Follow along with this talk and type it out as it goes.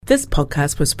This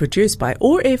podcast was produced by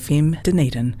OAR FM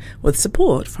Dunedin with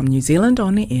support from New Zealand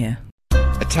On the Air.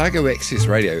 Otago Access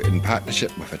Radio, in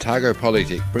partnership with Otago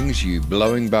Polytechnic, brings you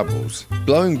Blowing Bubbles.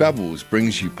 Blowing Bubbles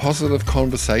brings you positive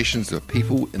conversations with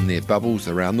people in their bubbles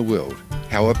around the world.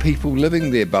 How are people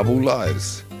living their bubble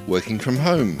lives? Working from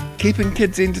home, keeping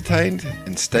kids entertained,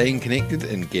 and staying connected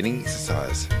and getting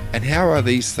exercise. And how are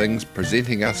these things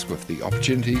presenting us with the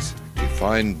opportunities to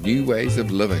find new ways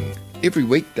of living? Every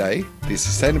weekday, the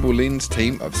Sustainable Lens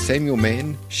team of Samuel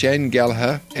Mann, Shane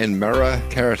Gallagher and Mara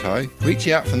Karatai reach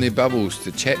out from their bubbles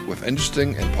to chat with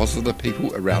interesting and positive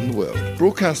people around the world.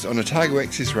 Broadcast on Otago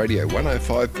Access Radio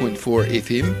 105.4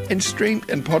 FM and streamed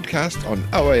and podcast on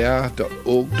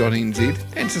oar.org.nz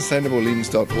and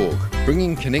sustainablelens.org,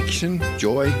 bringing connection,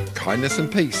 joy, kindness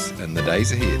and peace in the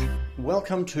days ahead.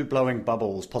 Welcome to Blowing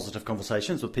Bubbles, positive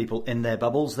conversations with people in their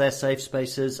bubbles, their safe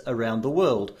spaces around the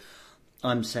world.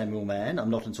 I'm Samuel Mann.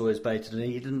 I'm not in Sawyers Bay,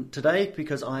 Dunedin today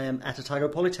because I am at Otago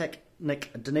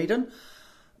Polytechnic, Dunedin,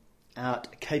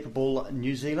 at Capable,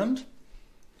 New Zealand,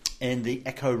 in the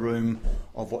echo room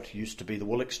of what used to be the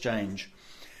Wool Exchange.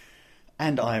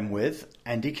 And I am with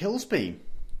Andy Kilsby.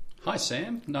 Hi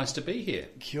Sam, nice to be here.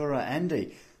 Kia ora,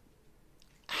 Andy.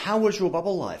 How was your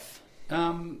bubble life?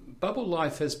 Bubble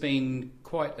life has been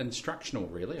quite instructional,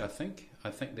 really, I think. I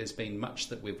think there's been much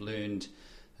that we've learned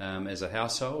as a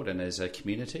household and as a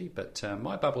community, but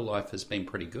my bubble life has been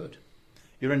pretty good.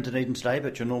 You're in Dunedin today,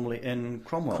 but you're normally in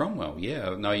Cromwell. Cromwell,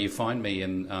 yeah. No, you find me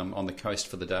in on the coast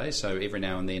for the day, so every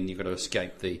now and then you've got to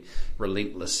escape the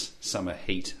relentless summer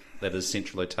heat that is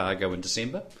central Otago in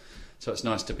December. So it's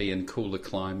nice to be in cooler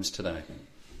climes today.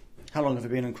 How long have you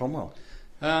been in Cromwell?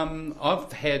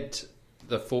 I've had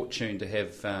the fortune to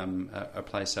have a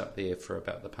place up there for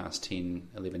about the past 10,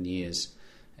 11 years.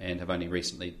 And have only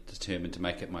recently determined to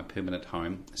make it my permanent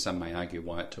home. Some may argue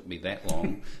why it took me that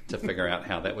long to figure out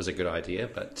how that was a good idea,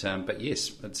 but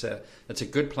yes, it's a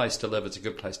good place to live. It's a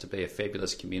good place to be. A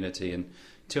fabulous community, and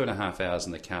 2.5 hours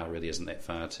in the car really isn't that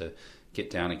far to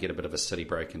get down and get a bit of a city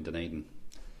break in Dunedin.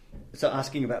 So,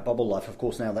 asking about bubble life, of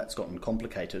course, now that's gotten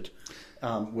complicated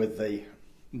with the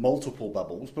multiple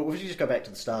bubbles. But if you just go back to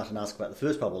the start and ask about the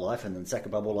first bubble life, and then second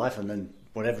bubble life, and then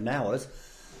whatever now is.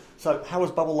 So how was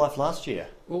bubble life last year?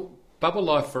 Well, bubble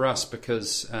life for us,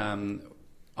 because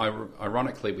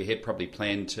ironically we had probably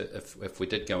planned to, if we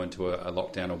did go into a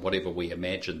lockdown or whatever we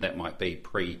imagined that might be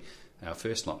pre our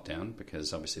first lockdown,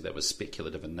 because obviously that was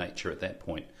speculative in nature at that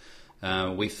point.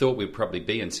 We thought we'd probably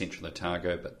be in central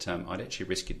Otago, but I'd actually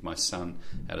rescued my son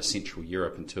out of Central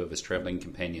Europe and two of his travelling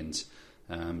companions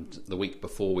the week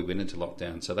before we went into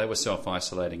lockdown. So they were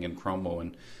self-isolating in Cromwell,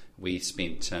 and we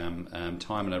spent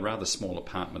time in a rather small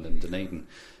apartment in Dunedin.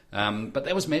 But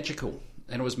that was magical.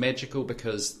 And it was magical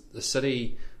because the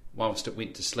city, whilst it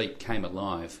went to sleep, came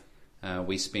alive.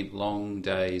 We spent long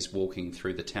days walking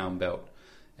through the town belt.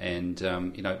 And,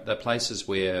 the places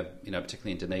where,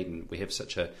 particularly in Dunedin, we have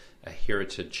such a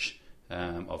heritage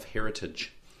of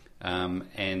heritage.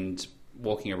 And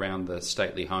walking around the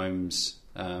stately homes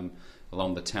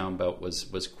along the town belt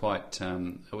was quite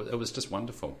it was just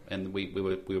wonderful, and we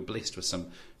were blessed with some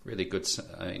really good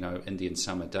Indian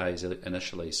summer days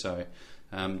initially. So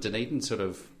Dunedin sort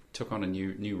of took on a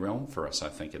new realm for us, I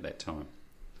think, at that time.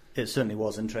 It certainly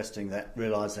was interesting, that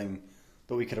realising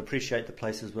that we could appreciate the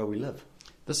places where we live.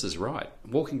 This is right.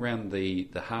 Walking around the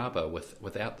harbour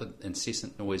without the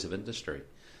incessant noise of industry,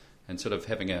 and sort of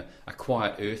having a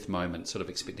quiet earth moment, sort of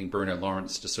expecting Bruno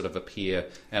Lawrence to sort of appear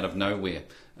out of nowhere.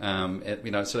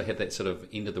 It sort of had that sort of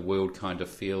end of the world kind of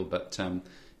feel, but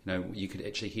you could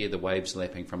actually hear the waves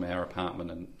lapping from our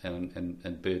apartment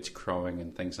and birds crowing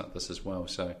and things like this as well.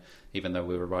 So even though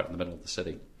we were right in the middle of the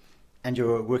city. And you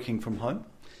were working from home?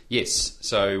 Yes.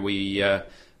 So we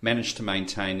managed to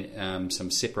maintain some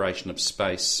separation of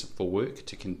space for work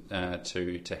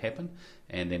to happen,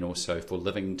 and then also for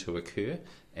living to occur,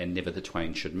 and never the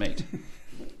twain should meet.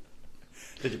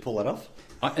 Did you pull that off?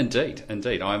 Indeed.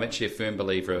 I'm actually a firm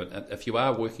believer, if you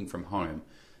are working from home,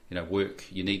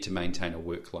 you need to maintain a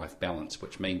work-life balance,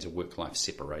 which means a work-life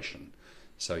separation.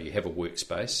 So you have a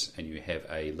workspace and you have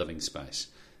a living space,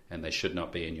 and they should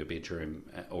not be in your bedroom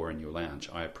or in your lounge.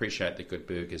 I appreciate that good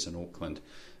burgers in Auckland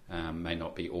may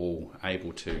not be all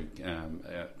able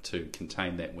to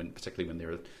contain that, particularly when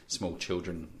there are small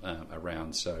children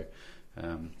around. So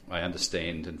I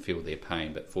understand and feel their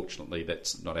pain, but fortunately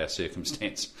that's not our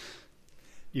circumstance.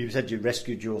 You said you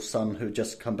rescued your son who had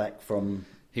just come back from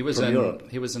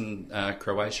Europe. He was in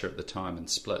Croatia at the time and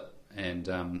Split, and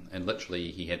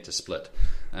literally he had to split.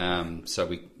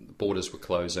 So borders were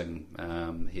closing.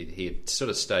 He had sort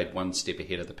of stayed one step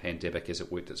ahead of the pandemic as it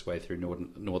worked its way through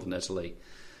northern Italy.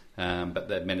 But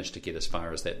they managed to get as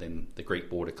far as that. Then the Greek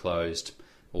border closed,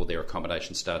 all their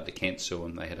accommodation started to cancel,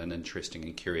 and they had an interesting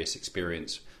and curious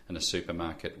experience in a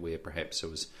supermarket where perhaps it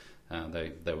was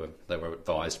they were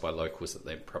advised by locals that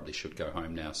they probably should go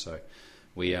home now. So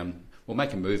we'll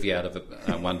make a movie out of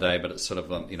it one day, but it's sort of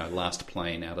last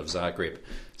plane out of Zagreb.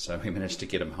 So we managed to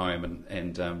get them home,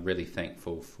 and really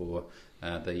thankful for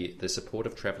the support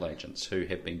of travel agents who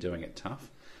have been doing it tough.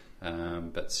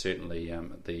 But certainly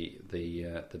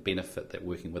the benefit that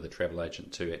working with a travel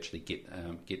agent to actually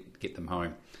get them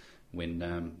home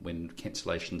when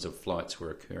cancellations of flights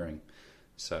were occurring.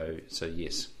 So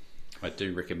yes, I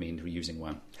do recommend using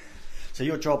one. So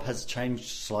your job has changed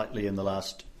slightly in the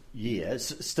last year.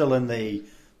 It's still in the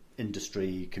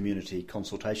industry community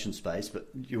consultation space, but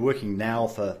you're working now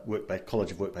for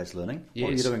College of Work-Based Learning. Yes.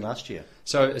 What were you doing last year?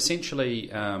 So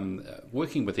essentially,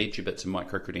 working with Edubits and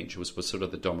micro-credentials was sort of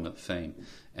the dominant theme,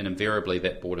 and invariably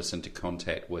that brought us into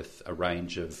contact with a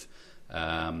range of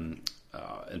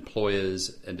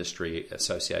employers, industry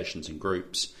associations and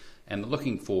groups, and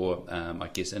looking for,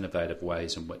 innovative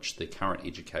ways in which the current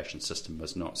education system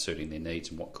was not suiting their needs,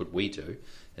 and what could we do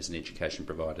as an education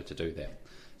provider to do that.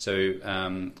 So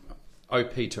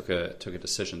OP took a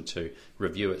decision to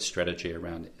review its strategy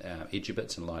around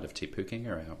Edubits in light of Te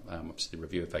Pukenga, obviously the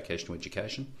review of vocational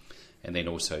education, and then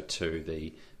also to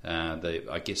the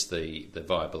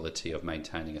viability of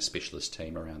maintaining a specialist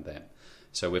team around that.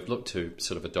 So we've looked to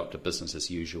sort of adopt a business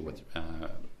as usual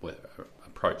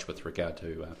approach with regard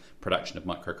to production of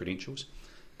micro-credentials,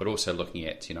 but also looking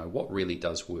at what really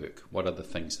does work, what are the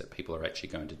things that people are actually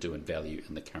going to do and value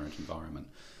in the current environment.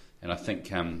 And I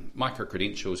think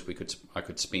micro-credentials, I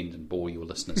could spend and bore your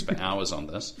listeners for hours on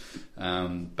this,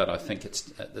 but I think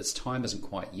its time isn't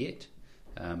quite yet,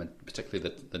 and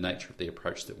particularly the nature of the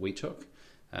approach that we took,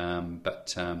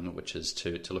 which is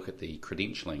to look at the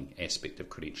credentialing aspect of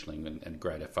credentialing and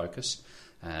greater focus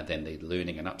than the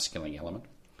learning and upskilling element.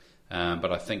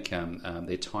 But I think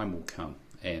their time will come,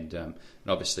 and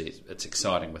obviously it's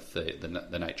exciting with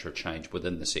the nature of change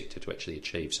within the sector to actually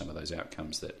achieve some of those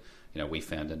outcomes that we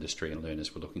found industry and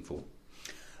learners were looking for.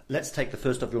 Let's take the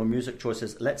first of your music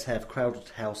choices. Let's have Crowded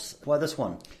House. Why this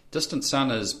one? Distant Sun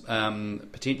is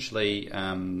potentially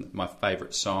my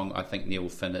favourite song. I think Neil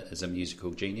Finn is a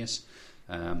musical genius.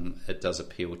 It does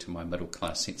appeal to my middle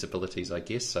class sensibilities, I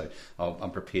guess, so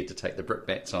I'm prepared to take the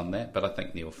brickbats on that. But I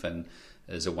think Neil Finn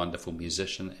is a wonderful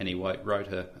musician, and he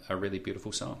wrote a really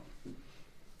beautiful song.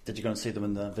 Did you go and see them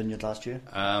in the Vineyard last year?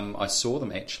 I saw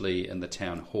them actually in the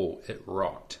town hall. It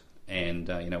rocked. And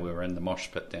we were in the mosh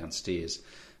pit downstairs,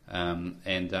 they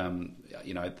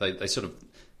sort of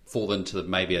fall into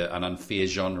maybe an unfair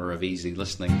genre of easy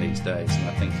listening these days. And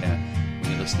I think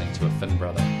when you're listening to a Finn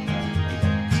brother,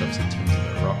 it's obviously tunes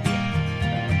that are rock.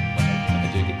 When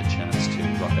they do get the chance to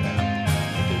rock it out,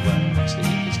 they do obviously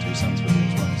get his two sons with it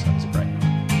as well. So it was a great night.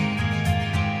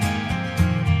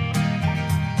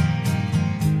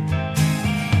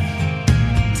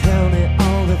 Tell me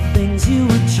all the things you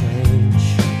would change.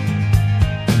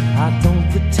 I don't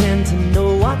pretend to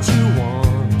know what you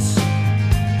want.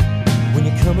 When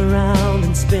you come around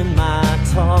and spin my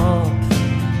top,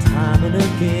 time and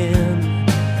again,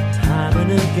 time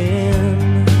and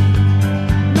again.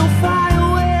 No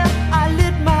fire where I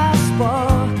lit my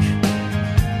spark.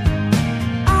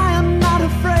 I am not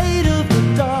afraid of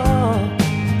the dark.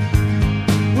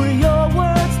 Where your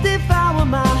words devour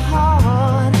my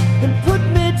heart and put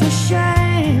me to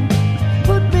shame,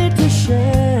 put me to shame.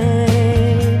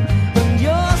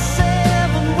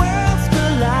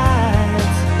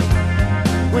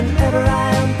 Whenever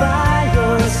I am by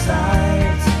your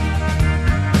side,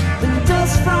 and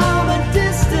dust from a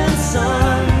distant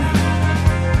sun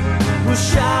will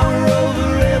shower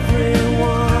over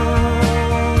everyone.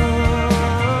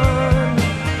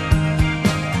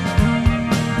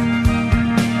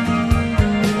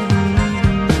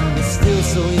 You're still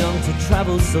so young to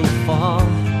travel so far,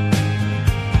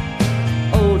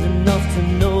 old enough to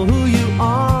know who you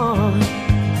are,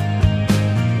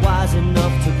 wise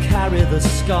enough to carry the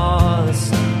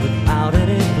scars without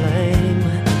any blame.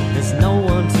 There's no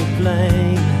one to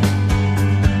blame.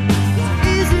 It's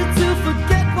easy to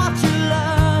forget what you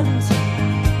learned,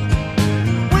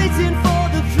 waiting for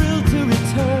the thrill to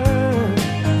return,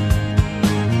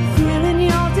 feeling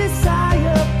your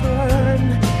desire burn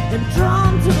and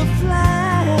drawn to the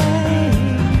flame.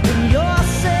 And your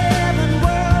seven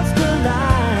worlds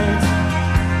collide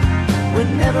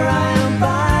whenever I am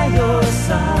by your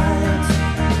side.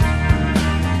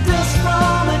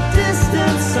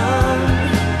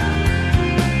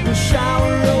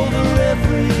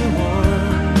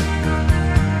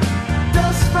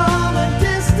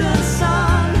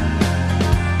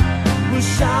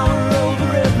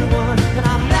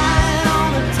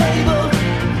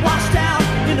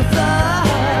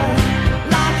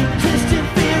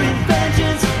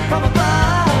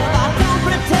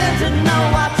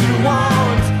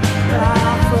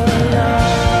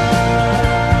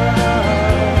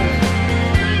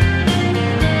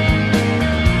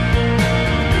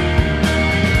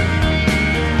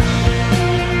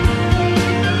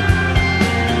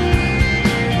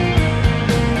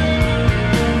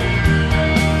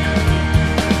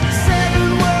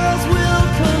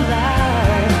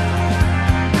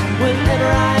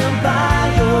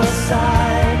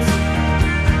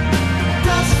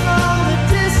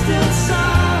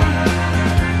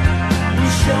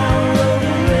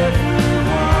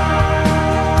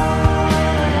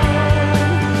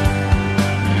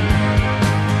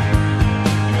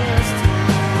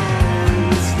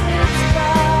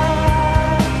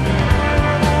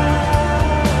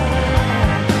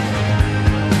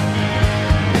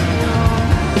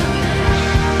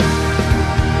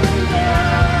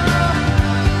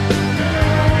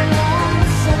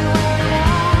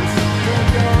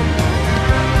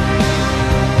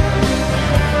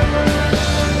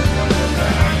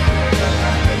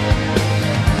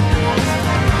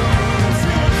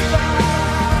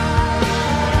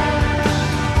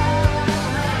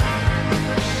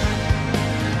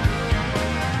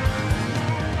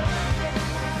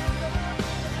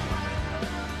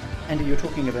 Andy, you're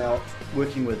talking about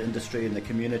working with industry and the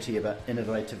community about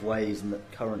innovative ways and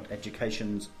that current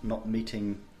education's not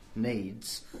meeting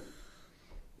needs.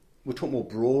 We'll talk more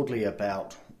broadly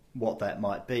about what that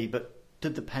might be, but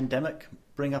did the pandemic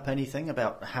bring up anything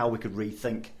about how we could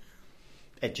rethink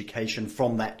education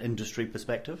from that industry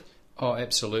perspective? Oh,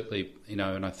 absolutely.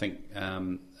 And I think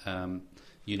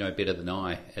you know better than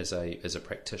I, as a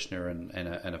practitioner and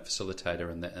a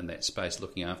facilitator in that space,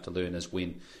 looking after learners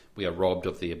when we are robbed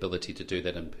of the ability to do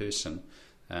that in person,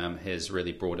 has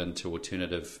really brought into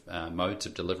alternative modes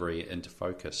of delivery into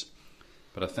focus.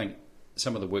 But I think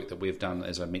some of the work that we've done,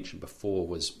 as I mentioned before,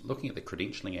 was looking at the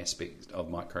credentialing aspect of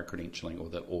micro-credentialing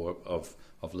or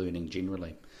of learning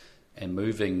generally, and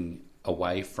moving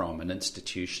away from an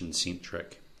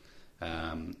institution-centric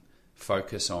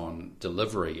focus on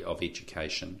delivery of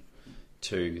education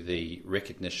to the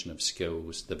recognition of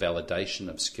skills, the validation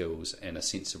of skills, and a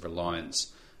sense of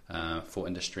reliance for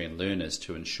industry and learners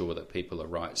to ensure that people are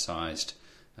right-sized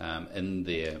in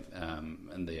their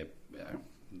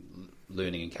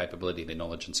learning and capability, their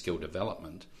knowledge and skill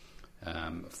development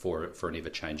for an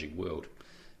ever-changing world.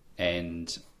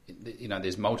 And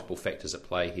there's multiple factors at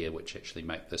play here which actually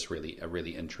make this a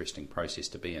really interesting process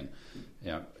to be in.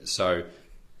 So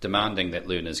demanding that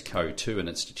learners go to an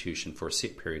institution for a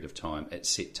set period of time at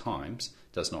set times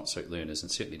does not suit learners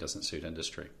and certainly doesn't suit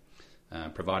industry.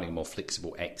 Providing more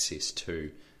flexible access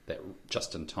to that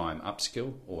just-in-time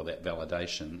upskill or that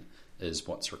validation is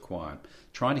what's required.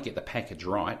 Trying to get the package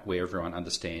right, where everyone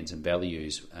understands and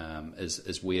values,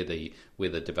 is where the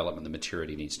development, the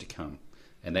maturity needs to come,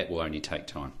 and that will only take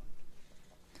time.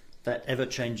 That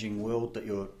ever-changing world that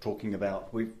you're talking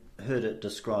about, we've heard it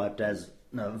described as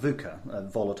VUCA,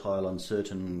 volatile,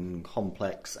 uncertain,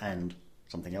 complex, and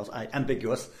something else,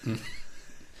 ambiguous.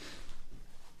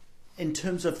 In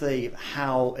terms of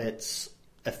how it's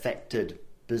affected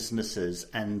businesses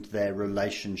and their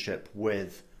relationship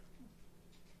with,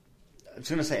 I was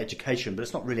going to say education, but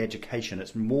it's not really education.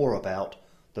 It's more about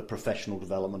the professional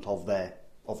development of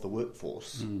the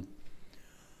workforce.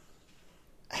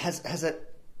 Has it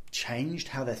changed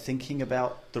how they're thinking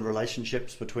about the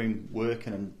relationships between work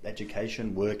and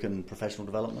education, work and professional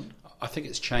development? I think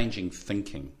it's changing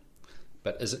thinking,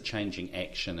 but is it changing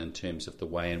action in terms of the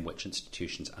way in which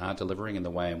institutions are delivering and the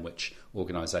way in which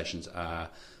organisations are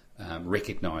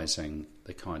recognising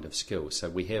the kind of skills? So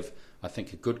we have, I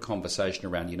think, a good conversation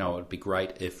around, it would be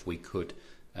great if we could,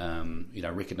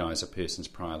 recognise a person's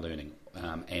prior learning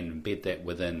and embed that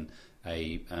within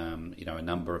a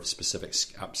number of specific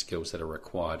upskills that are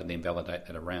required and then validate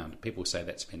that around. People say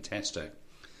that's fantastic,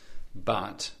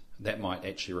 but that might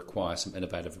actually require some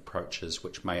innovative approaches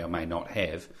which may or may not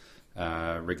have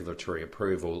regulatory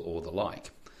approval or the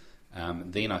like.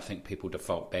 Then I think people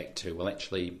default back to, well,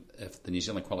 actually, if the New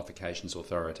Zealand Qualifications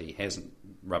Authority hasn't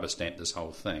rubber stamped this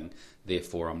whole thing,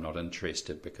 therefore I'm not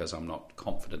interested because I'm not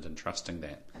confident in trusting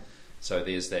that. So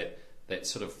there's that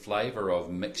sort of flavour of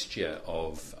mixture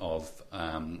of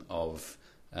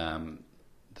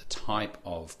the type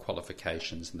of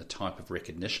qualifications and the type of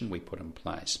recognition we put in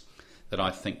place that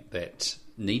I think that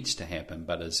needs to happen,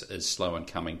 but is slow in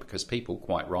coming because people,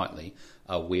 quite rightly,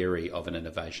 are wary of an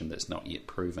innovation that's not yet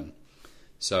proven.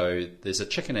 So there's a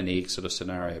chicken and egg sort of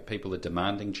scenario. People are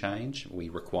demanding change. We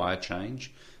require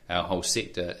change. Our whole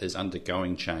sector is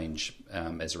undergoing change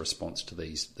as a response to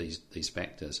these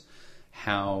factors.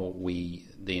 How we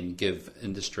then give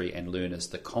industry and learners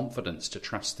the confidence to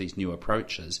trust these new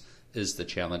approaches is the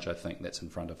challenge, I think, that's in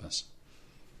front of us.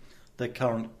 The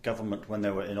current government, when they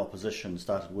were in opposition,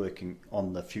 started working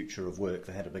on the future of work.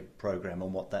 They had a big program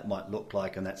on what that might look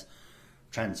like, and that's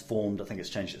transformed. I think it's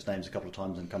changed its names a couple of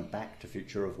times and come back to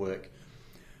future of work.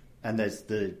 And there's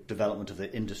the development of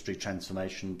the industry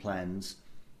transformation plans.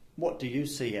 What do you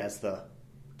see as the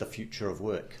future of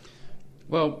work?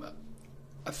 Well,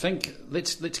 I think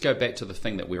let's go back to the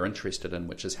thing that we're interested in,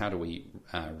 which is how do we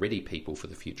ready people for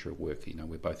the future of work.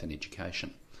 We're both in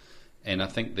education. And I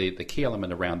think the key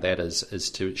element around that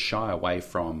is to shy away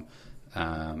from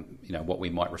what we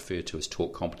might refer to as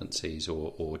taught competencies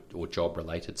or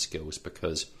job-related skills,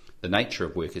 because the nature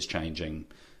of work is changing,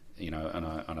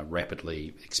 on a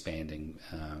rapidly expanding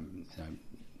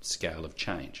scale of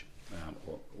change,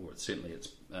 or certainly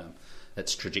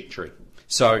its trajectory.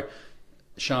 So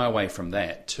shy away from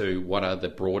that to what are the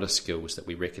broader skills that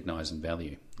we recognise and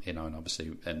value, and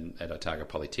obviously at Otago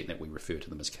Polytechnic we refer to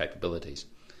them as capabilities.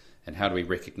 And how do we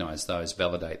recognise those,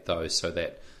 validate those, so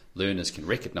that learners can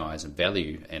recognise and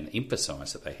value and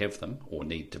emphasise that they have them or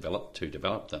need to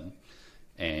develop them,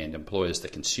 and employers, the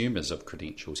consumers of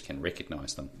credentials, can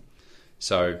recognise them.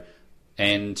 So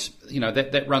And,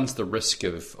 that runs the risk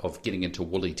of getting into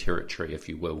woolly territory, if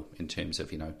you will, in terms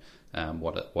of,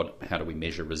 how do we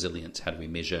measure resilience? How do we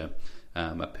measure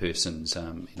a person's,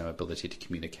 ability to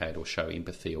communicate or show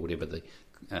empathy or whatever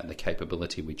the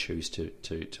capability we choose to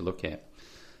look at.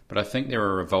 But I think there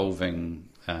are evolving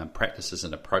practices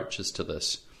and approaches to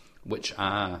this which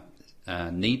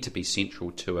need to be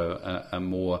central to a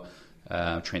more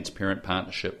transparent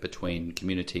partnership between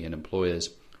community and employers,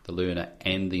 the learner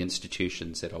and the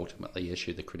institutions that ultimately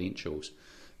issue the credentials,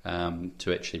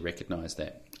 to actually recognise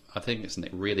that. I think it's a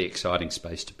really exciting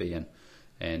space to be in,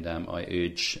 and I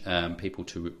urge people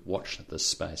to watch this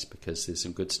space because there's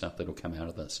some good stuff that will come out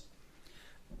of this.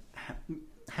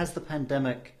 Has the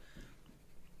pandemic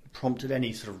prompted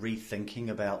any sort of rethinking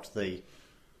about the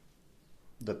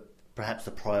perhaps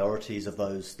the priorities of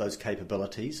those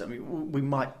capabilities? I mean, we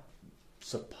might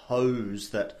suppose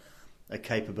that a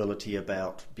capability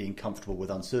about being comfortable with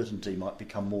uncertainty might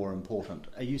become more important.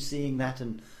 Are you seeing that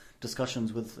in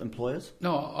discussions with employers?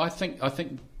 No, I think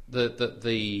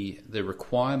the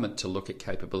requirement to look at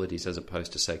capabilities as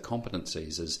opposed to, say,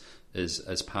 competencies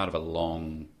is part of a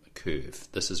long curve.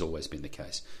 This has always been the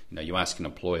case. You ask an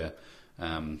employer,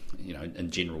 in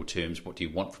general terms, what do you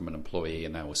want from an employee?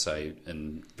 And they will say,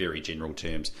 in very general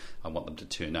terms, I want them to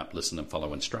turn up, listen and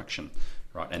follow instruction,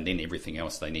 right? And then everything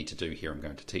else they need to do here, I'm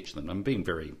going to teach them. I'm being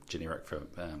very generic for,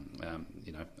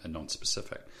 and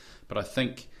non-specific. But I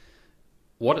think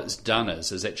what it's done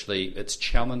is actually it's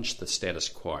challenged the status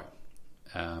quo.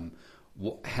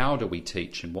 How do we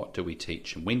teach and what do we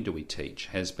teach and when do we teach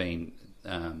has been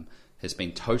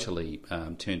totally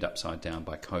turned upside down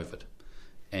by COVID.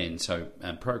 And so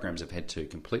programs have had to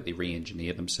completely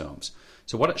re-engineer themselves.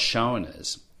 So what it's shown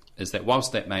is that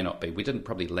whilst that may not be, we didn't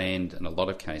probably land in a lot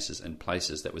of cases in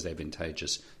places that was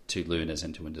advantageous to learners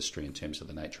and to industry in terms of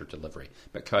the nature of delivery.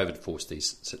 But COVID forced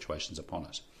these situations upon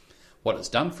us. What it's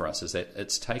done for us is that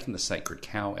it's taken the sacred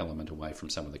cow element away from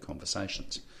some of the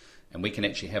conversations. And we can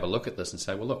actually have a look at this and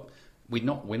say, well, look, we're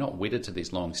not wedded to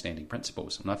these long-standing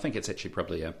principles. And I think it's actually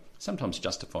probably a sometimes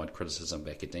justified criticism of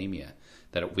academia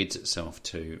that it weds itself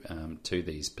to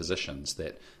these positions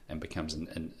and becomes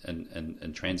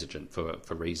intransigent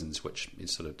for reasons which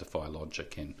sort of defy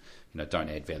logic and don't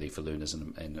add value for learners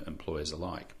and employers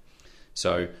alike.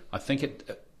 So I think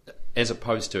it, as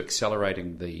opposed to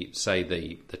accelerating the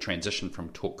transition from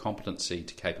taught competency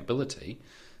to capability,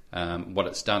 what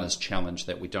it's done is challenge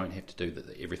that we don't have to do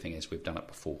everything as we've done it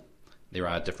before. There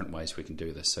are different ways we can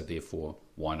do this, so therefore,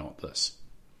 why not this?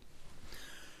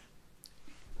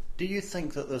 Do you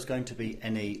think that there's going to be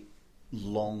any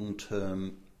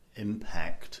long-term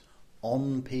impact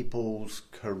on people's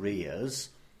careers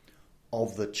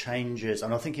of the changes?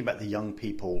 And I'm thinking about the young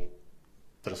people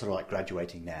that are sort of like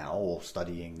graduating now or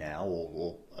studying now,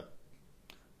 or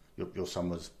your son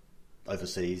was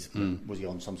overseas, was he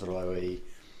on some sort of OE?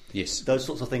 Yes. Those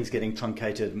sorts of things getting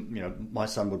truncated. My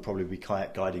son would probably be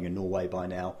kayak guiding in Norway by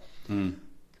now.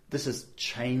 This is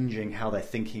changing how they're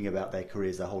thinking about their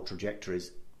careers, their whole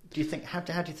trajectories. Do you think? How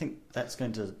do you think that's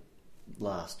going to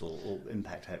last or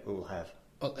impact it will have?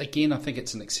 Well, again, I think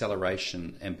it's an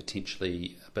acceleration and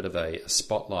potentially a bit of a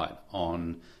spotlight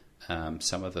on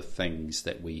some of the things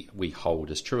that we hold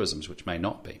as truisms, which may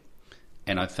not be.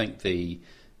 And I think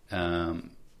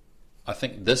I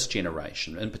think this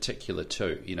generation in particular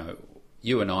too,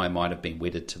 you and I might have been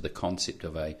wedded to the concept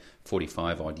of a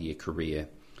 45-odd year career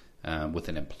with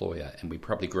an employer, and we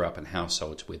probably grew up in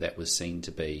households where that was seen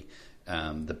to be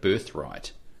the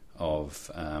birthright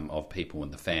of people in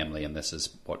the family, and this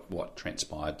is what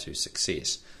transpired to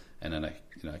success. And in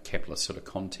a capitalist sort of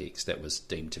context, that was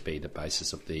deemed to be the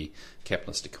basis of the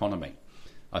capitalist economy.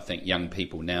 I think young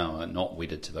people now are not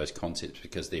wedded to those concepts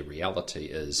because their reality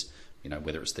is,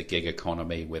 whether it's the gig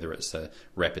economy, whether it's the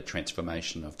rapid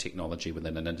transformation of technology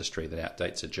within an industry that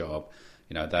outdates a job,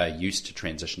 they're used to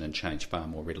transition and change far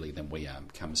more readily than we are.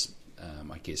 It becomes,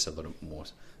 I guess, a little more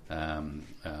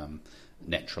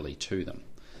naturally to them.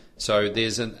 So I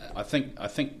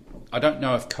don't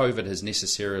know if COVID has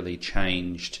necessarily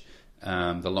changed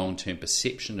the long-term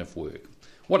perception of work.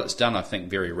 What it's done, I think,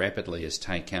 very rapidly is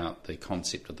take out the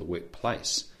concept of the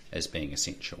workplace as being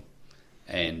essential.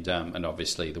 And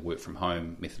obviously the work from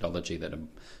home methodology that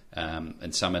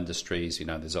in some industries,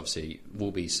 there's obviously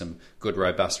will be some good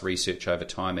robust research over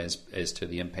time as to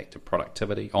the impact of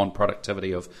productivity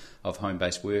of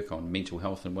home-based work on mental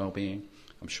health and well-being.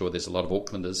 I'm sure there's a lot of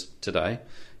Aucklanders today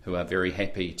who are very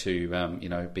happy to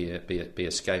be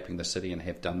escaping the city and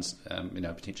have done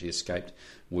potentially escaped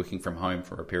working from home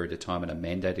for a period of time in a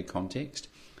mandated context.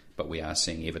 but we are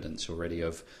seeing evidence already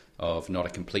of not a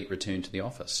complete return to the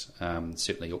office.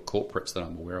 Certainly corporates that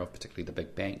I'm aware of, particularly the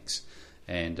big banks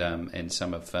and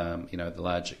some of the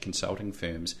larger consulting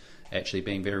firms, actually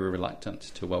being very reluctant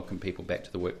to welcome people back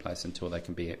to the workplace until they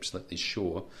can be absolutely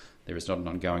sure there is not an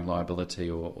ongoing liability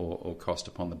or cost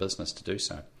upon the business to do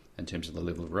so in terms of the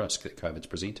level of risk that COVID's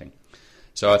presenting.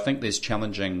 So I think there's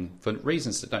challenging, for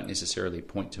reasons that don't necessarily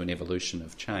point to an evolution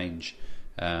of change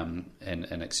and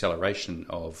an acceleration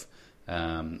of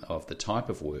the type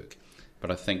of work, but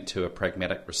I think to a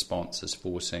pragmatic response is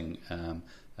forcing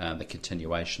the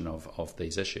continuation of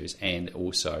these issues, and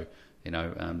also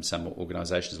some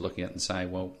organisations are looking at it and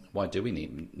saying, well, why do we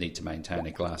need to maintain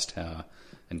a glass tower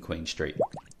in Queen Street?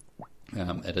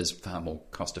 It is far more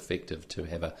cost effective to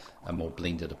have a more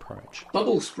blended approach.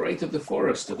 Bubble sprite of the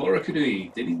forest of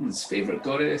Orokonui, Dunedin's favourite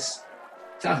goddess,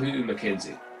 Tahu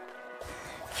Mackenzie.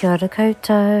 Kia ora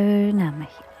koutou, ngā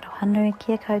mihi arohanu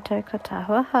kia koutou ko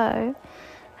tāhua hau.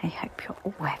 I hope you're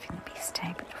all having the best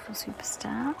day, beautiful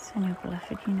superstars in your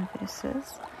beloved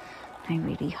universes. I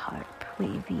really hope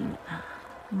wherever you are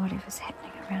and whatever's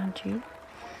happening around you,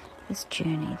 this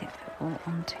journey that we're all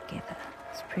on together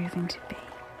is proving to be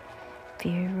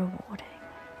very rewarding,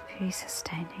 very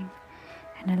sustaining,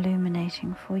 and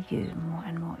illuminating for you more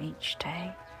and more each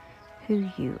day who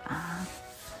you are.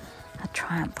 A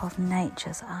triumph of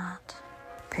nature's art,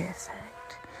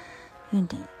 perfect,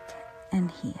 unique, and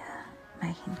here,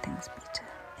 making things better.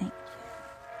 Thank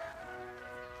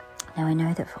you. Now I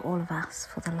know that for all of us,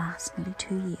 for the last nearly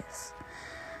 2 years,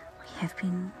 we have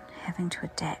been having to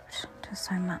adapt to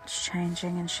so much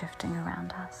changing and shifting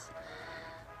around us.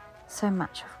 So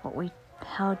much of what we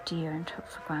held dear and took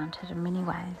for granted in many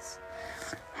ways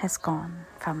has gone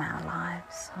from our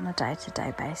lives on a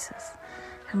day-to-day basis,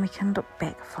 and we can look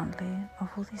back fondly of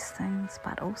all these things,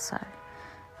 but also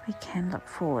we can look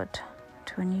forward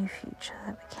to a new future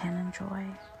that we can enjoy,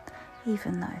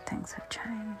 even though things have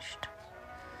changed.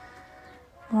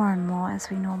 More and more as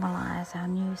we normalise our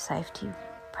new safety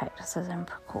practices and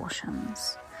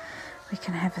precautions, we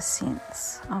can have a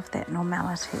sense of that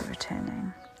normality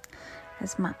returning,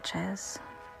 as much as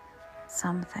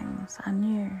some things are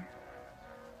new.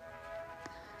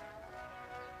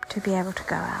 To be able to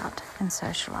go out and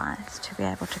socialise, to be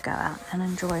able to go out and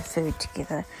enjoy food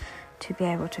together, to be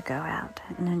able to go out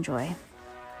and enjoy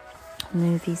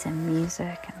movies and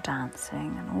music and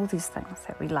dancing and all these things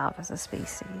that we love as a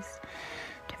species,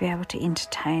 to be able to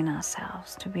entertain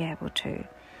ourselves, to be able to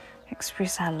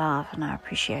express our love and our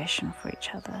appreciation for each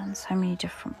other in so many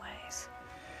different ways,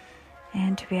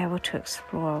 and to be able to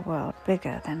explore a world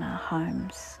bigger than our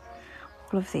homes.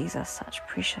 All of these are such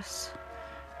precious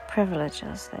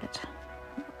privileges that,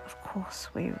 of course,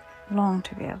 we long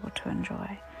to be able to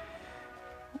enjoy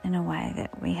in a way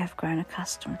that we have grown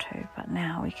accustomed to, but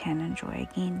now we can enjoy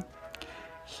again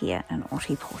here in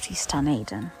Ōtepoti,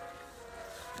 Dunedin.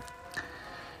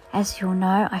 As you'll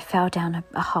know, I fell down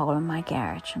a hole in my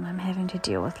garage and I'm having to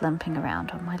deal with limping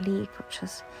around on my leg, which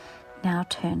has now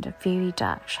turned a very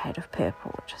dark shade of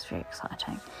purple, which is very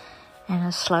exciting, and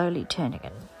is slowly turning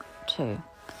into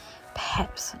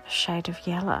perhaps a shade of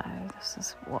yellow. This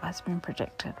is what has been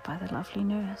predicted by the lovely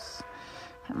nurse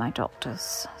at my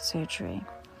doctor's surgery.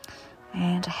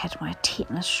 And I had my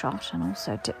tetanus shot, and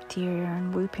also diphtheria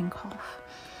and whooping cough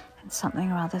and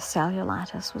something or other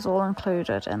cellulitis was all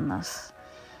included in this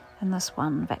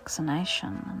one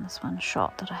vaccination and this one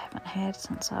shot that I haven't had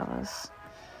since I was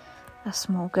a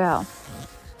small girl.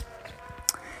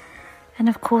 And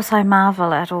of course I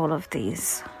marvel at all of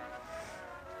these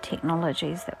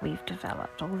technologies that we've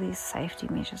developed, all these safety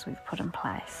measures we've put in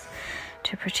place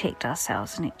to protect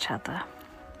ourselves and each other,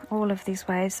 all of these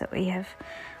ways that we have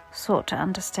sought to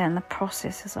understand the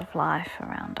processes of life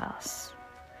around us,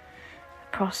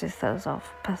 the processes of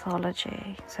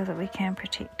pathology, so that we can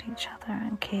protect each other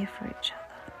and care for each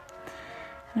other.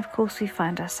 And of course we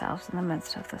find ourselves in the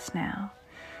midst of this now,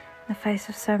 in the face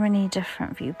of so many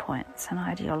different viewpoints and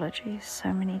ideologies,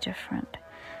 so many different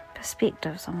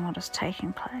perspectives on what is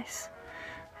taking place.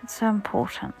 It's so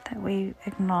important that we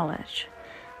acknowledge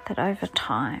that over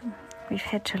time we've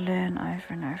had to learn over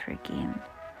and over again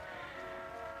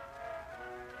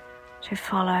to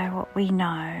follow what we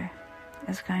know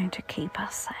is going to keep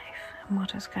us safe and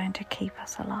what is going to keep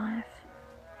us alive.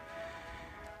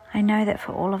 I know that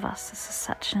for all of us this is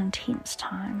such an intense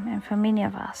time, and for many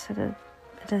of us it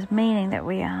is meaning that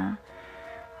we are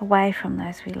away from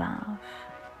those we love.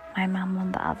 My mum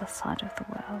on the other side of the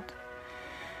world,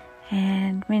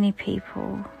 and many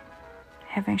people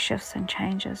having shifts and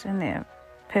changes in their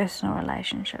personal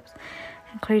relationships,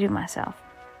 including myself,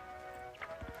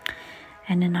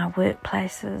 and in our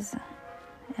workplaces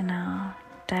in our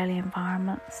daily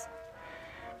environments.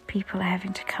 People are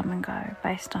having to come and go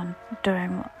based on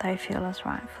doing what they feel is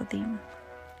right for them.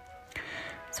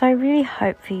 So I really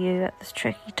hope for you at this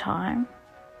tricky time,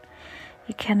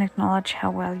 you can acknowledge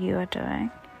how well you are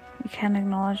doing. You can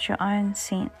acknowledge your own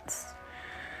sense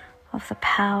of the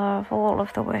power of all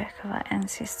of the work of our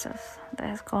ancestors that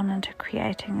has gone into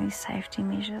creating these safety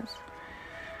measures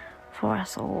for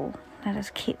us all, that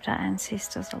has kept our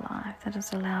ancestors alive, that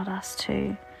has allowed us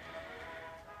to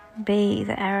be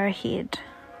the arrowhead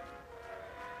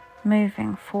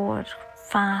moving forward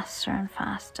faster and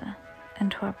faster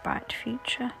into a bright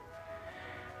future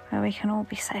where we can all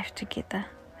be safe together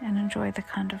and enjoy the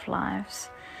kind of lives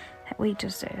that we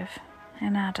deserve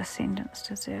and our descendants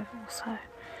deserve also.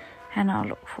 And I'll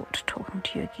look forward to talking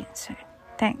to you again soon.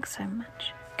 Thanks so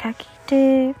much. Ka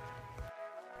kite.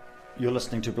 You're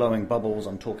listening to Blowing Bubbles.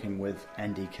 I'm talking with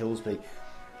Andy Kilsby.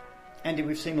 Andy,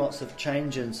 we've seen lots of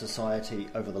change in society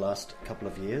over the last couple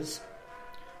of years.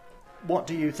 What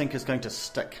do you think is going to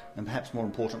stick? And perhaps more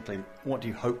importantly, what do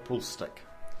you hope will stick?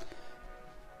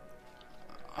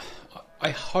 I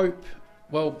hope,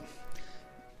 well,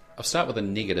 I'll start with a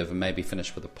negative and maybe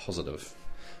finish with a positive.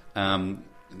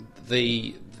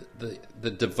 The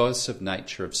divisive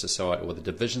nature of society, or the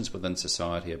divisions within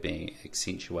society, are being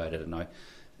accentuated,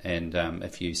 and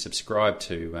if you subscribe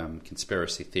to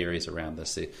conspiracy theories around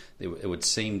this, it would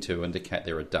seem to indicate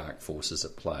there are dark forces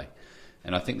at play.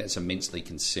 And I think that's immensely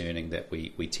concerning, that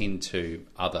we tend to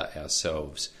other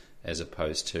ourselves as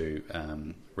opposed to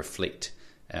reflect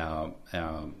our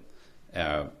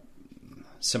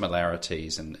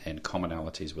similarities and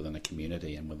commonalities within a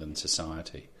community and within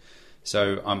society.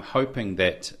 So I'm hoping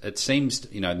that, it seems,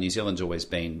 New Zealand's always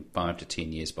been 5 to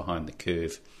 10 years behind the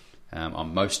curve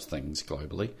on most things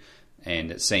globally,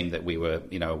 and it seemed that we were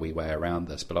a wee way around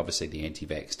this. But obviously the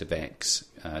anti-vax to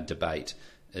vax debate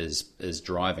is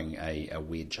driving a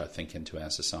wedge, I think, into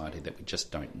our society that we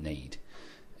just don't need.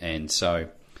 And so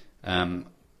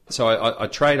I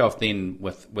trade off then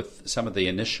with some of the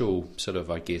initial sort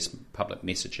of, I guess, public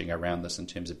messaging around this in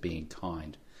terms of being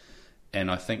kind.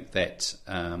 And I think that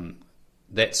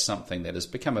that's something that has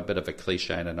become a bit of a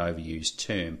cliche and an overused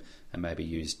term, and maybe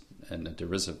used in a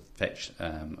derisive,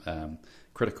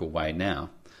 critical way now.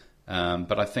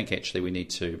 But I think actually we need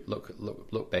to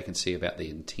look back and see about the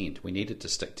intent. We needed to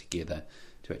stick together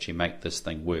to actually make this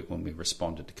thing work when we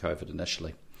responded to COVID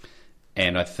initially.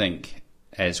 And I think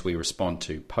as we respond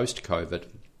to post-COVID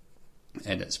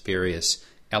and its various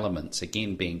elements,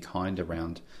 again, being kind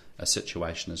around a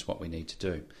situation is what we need to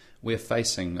do. We're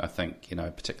facing, I think,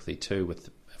 particularly too,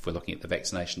 if we're looking at the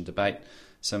vaccination debate,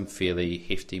 some fairly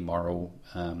hefty moral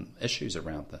issues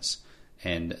around this,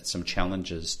 and some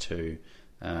challenges to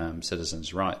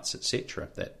citizens' rights, etc.,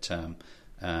 that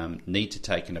need to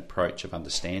take an approach of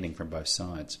understanding from both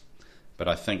sides. But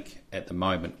I think at the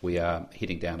moment we are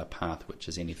heading down a path which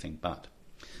is anything but.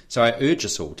 So I urge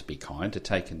us all to be kind, to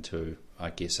take into, I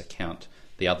guess, account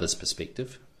the other's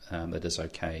perspective, that it is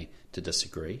okay to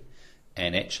disagree,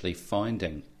 and actually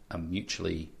finding a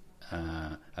mutual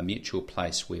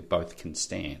place where both can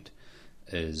stand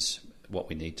is what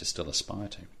we need to still aspire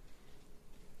to.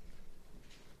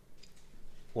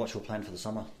 What's your plan for the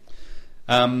summer?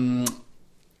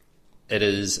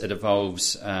 It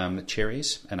involves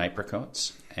cherries and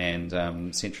apricots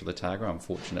and central Otago. I'm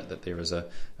fortunate that there is a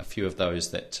few of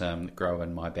those that grow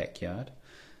in my backyard.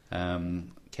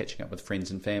 Catching up with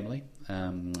friends and family,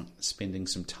 spending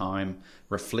some time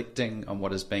reflecting on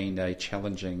what has been a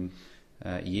challenging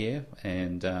year,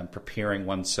 and preparing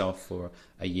oneself for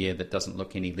a year that doesn't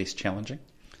look any less challenging,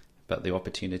 but the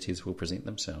opportunities will present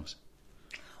themselves.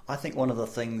 I think one of the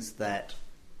things that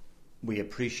we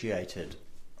appreciated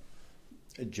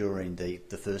during the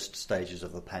first stages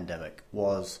of the pandemic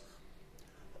was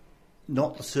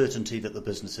not the certainty that the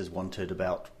businesses wanted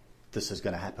about this is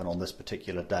going to happen on this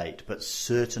particular date, but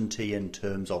certainty in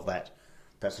terms of that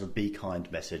sort of be kind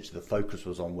message. The focus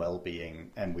was on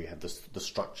well-being, and we had the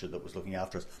structure that was looking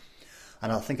after us.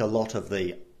 And I think a lot of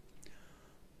the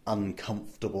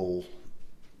uncomfortable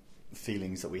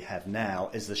feelings that we have now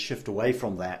is the shift away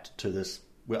from that to this,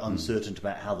 we're uncertain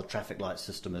about how the traffic light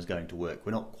system is going to work.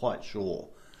 We're not quite sure.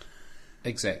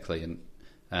 Exactly.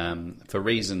 And for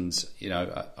reasons,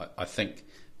 I think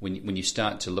when you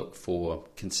start to look for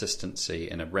consistency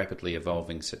in a rapidly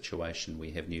evolving situation,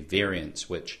 we have new variants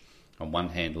which on one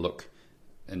hand look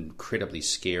incredibly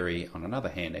scary, on another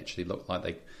hand actually look like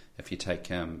they, if you take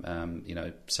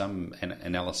some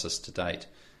analysis to date,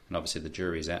 and obviously the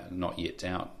jury's not yet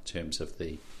out in terms of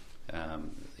the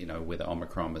whether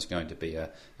Omicron is going to be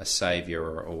a saviour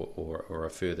or a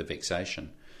further vexation.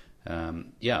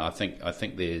 I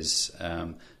think there's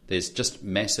just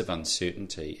massive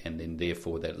uncertainty, and then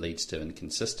therefore that leads to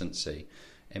inconsistency,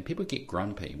 and people get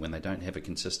grumpy when they don't have a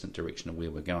consistent direction of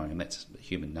where we're going, and that's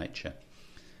human nature.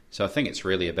 So I think it's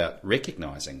really about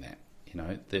recognising that,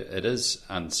 it is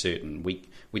uncertain.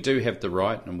 We do have the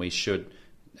right, and we should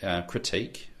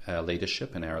critique our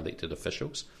leadership and our elected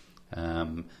officials,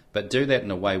 but do that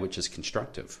in a way which is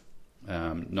constructive,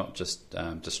 not just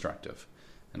destructive.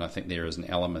 And I think there is an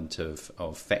element of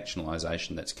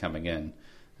factionalisation that's coming in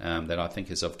that I think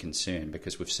is of concern,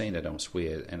 because we've seen it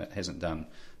elsewhere, and it hasn't done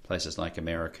places like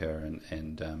America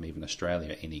and even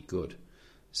Australia any good.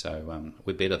 So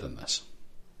we're better than this.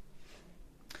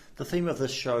 The theme of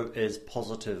this show is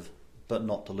positive but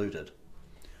not deluded.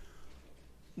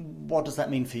 What does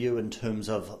that mean for you in terms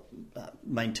of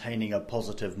maintaining a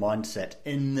positive mindset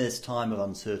in this time of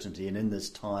uncertainty and in this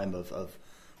time of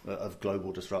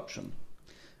global disruption?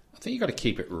 I think you've got to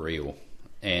keep it real.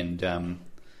 And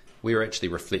we were actually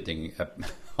reflecting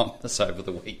on this over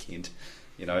the weekend,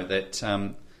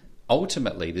 that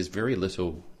ultimately there's very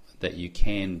little that you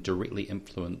can directly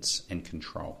influence and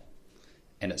control.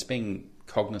 And it's being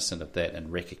cognizant of that and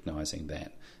recognising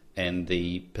that. And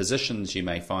the positions you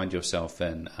may find yourself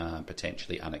in are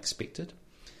potentially unexpected.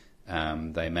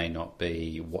 They may not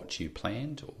be what you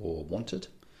planned or wanted,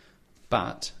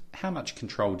 but how much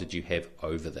control did you have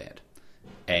over that?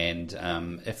 And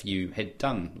if you had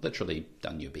literally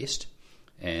done your best,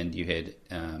 and you had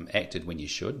acted when you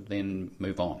should, then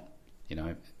move on.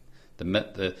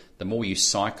 The more you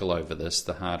cycle over this,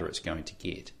 the harder it's going to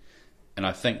get. And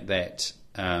I think that,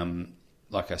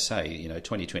 like I say,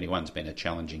 2021's been a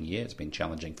challenging year. It's been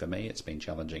challenging for me. It's been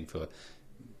challenging for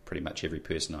pretty much every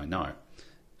person I know.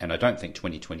 And I don't think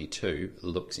 2022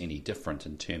 looks any different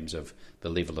in terms of the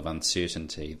level of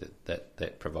uncertainty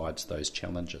that provides those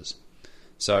challenges.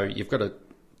 So you've got to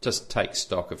just take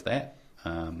stock of that.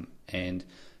 And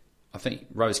I think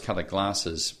rose-coloured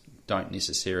glasses don't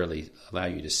necessarily allow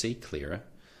you to see clearer,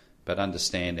 but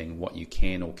understanding what you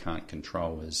can or can't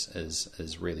control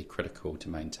is really critical to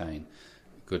maintain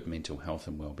good mental health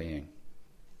and well-being.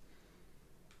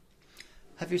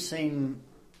 Have you seen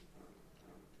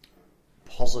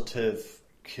positive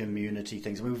community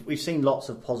things? I mean, we've seen lots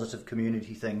of positive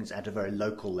community things at a very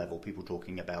local level, people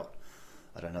talking about,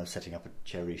 I don't know, setting up a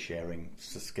cherry sharing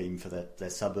scheme for their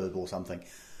suburb or something.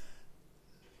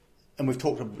 And we've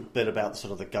talked a bit about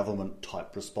sort of the government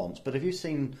type response, but have you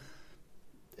seen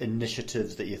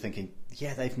initiatives that you're thinking,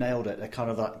 yeah, they've nailed it? They're kind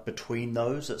of like between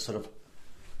those. It's sort of.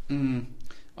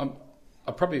 I'm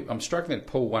struggling to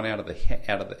pull one out of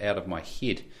my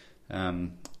head.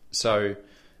 So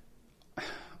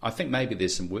I think maybe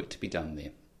there's some work to be done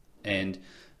there, and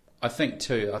I think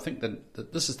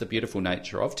that this is the beautiful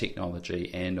nature of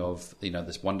technology and of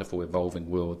this wonderful evolving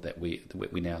world that we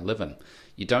now live in.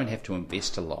 You don't have to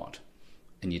invest a lot,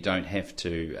 and you don't have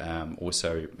to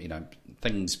also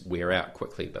things wear out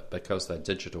quickly, but because they're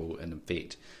digital, and in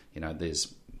fact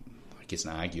there's I guess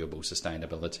an arguable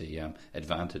sustainability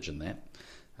advantage in that.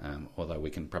 Although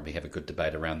we can probably have a good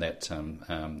debate around that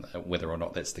whether or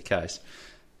not that's the case.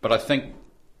 But I think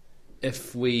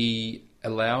if we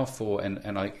allow for,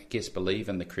 and I guess believe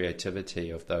in the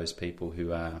creativity of those people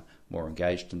who are more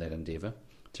engaged in that endeavour,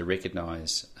 to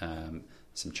recognise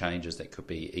some changes that could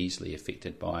be easily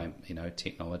affected by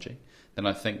technology, then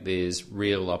I think there's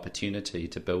real opportunity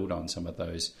to build on some of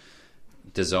those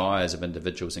desires of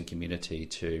individuals and community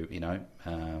to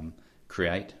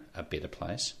create a better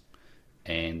place,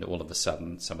 and all of a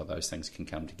sudden some of those things can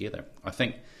come together. I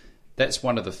think that's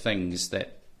one of the things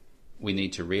that we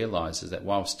need to realise, is that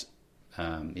whilst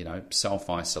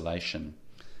self-isolation,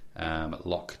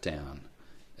 lockdown,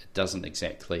 it doesn't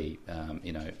exactly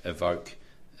evoke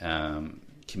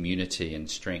community and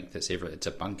strength. It's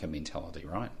a bunker mentality,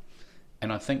 right?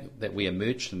 And I think that we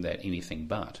emerge from that anything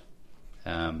but,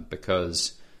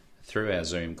 because through our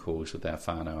Zoom calls with our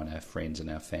whānau and our friends and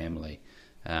our family,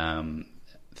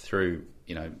 through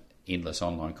endless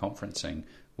online conferencing,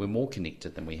 we're more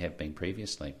connected than we have been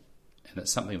previously. And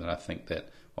it's something that I think that,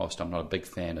 whilst I'm not a big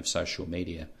fan of social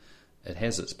media, it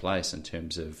has its place in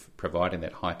terms of providing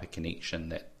that hyper connection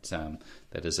that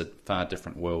is a far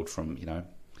different world from,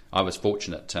 I was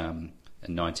fortunate in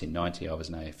 1990, I was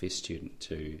an AFS student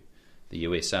to the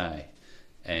USA,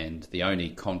 and the only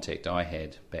contact I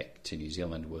had back to New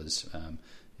Zealand was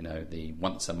the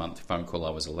once a month phone call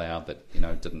I was allowed that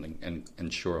didn't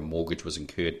ensure a mortgage was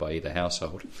incurred by either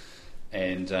household.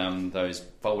 And those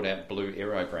fold-out blue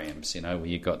aerograms, where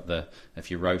you got if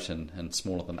you wrote in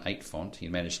smaller than 8 font, you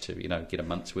managed to, get a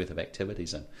month's worth of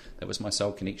activities in. That was my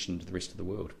sole connection to the rest of the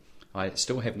world. I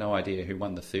still have no idea who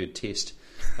won the third test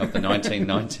of the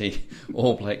 1990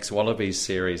 All Blacks Wallabies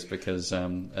series, because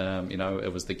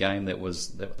it was the game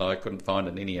that I couldn't find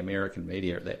in any American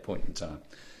media at that point in time.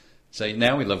 So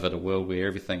now we live in a world where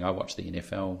everything, I watch the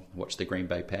NFL, watch the Green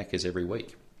Bay Packers every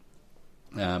week,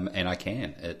 and I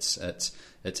can.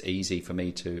 It's easy for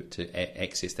me to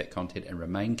access that content and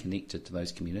remain connected to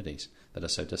those communities that are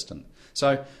so distant.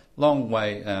 So long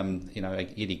way,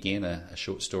 yet again a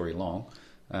short story long.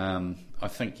 I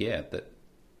think that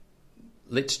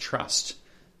let's trust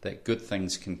that good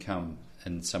things can come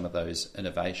in some of those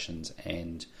innovations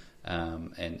and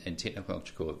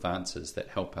technological advances that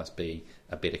help us be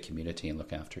a better community and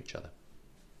look after each other.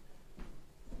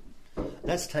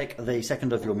 Let's take the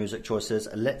second of your music choices.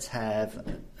 Let's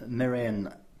have Miriam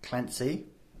Clancy,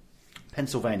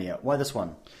 Pennsylvania. Why this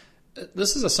one?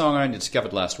 This is a song I only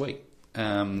discovered last week.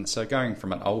 So going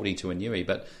from an oldie to a newie,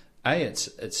 but A,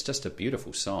 it's just a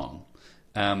beautiful song.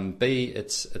 B,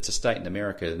 it's a state in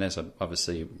America, and as I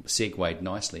obviously segued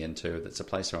nicely into, it's a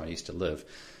place where I used to live.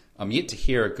 I'm yet to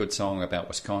hear a good song about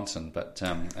Wisconsin, but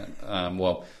the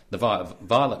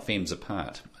Violet Femmes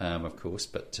apart, of course.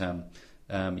 But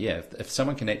if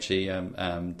someone can actually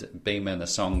beam in a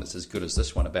song that's as good as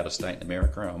this one about a state in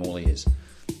America, I'm all ears.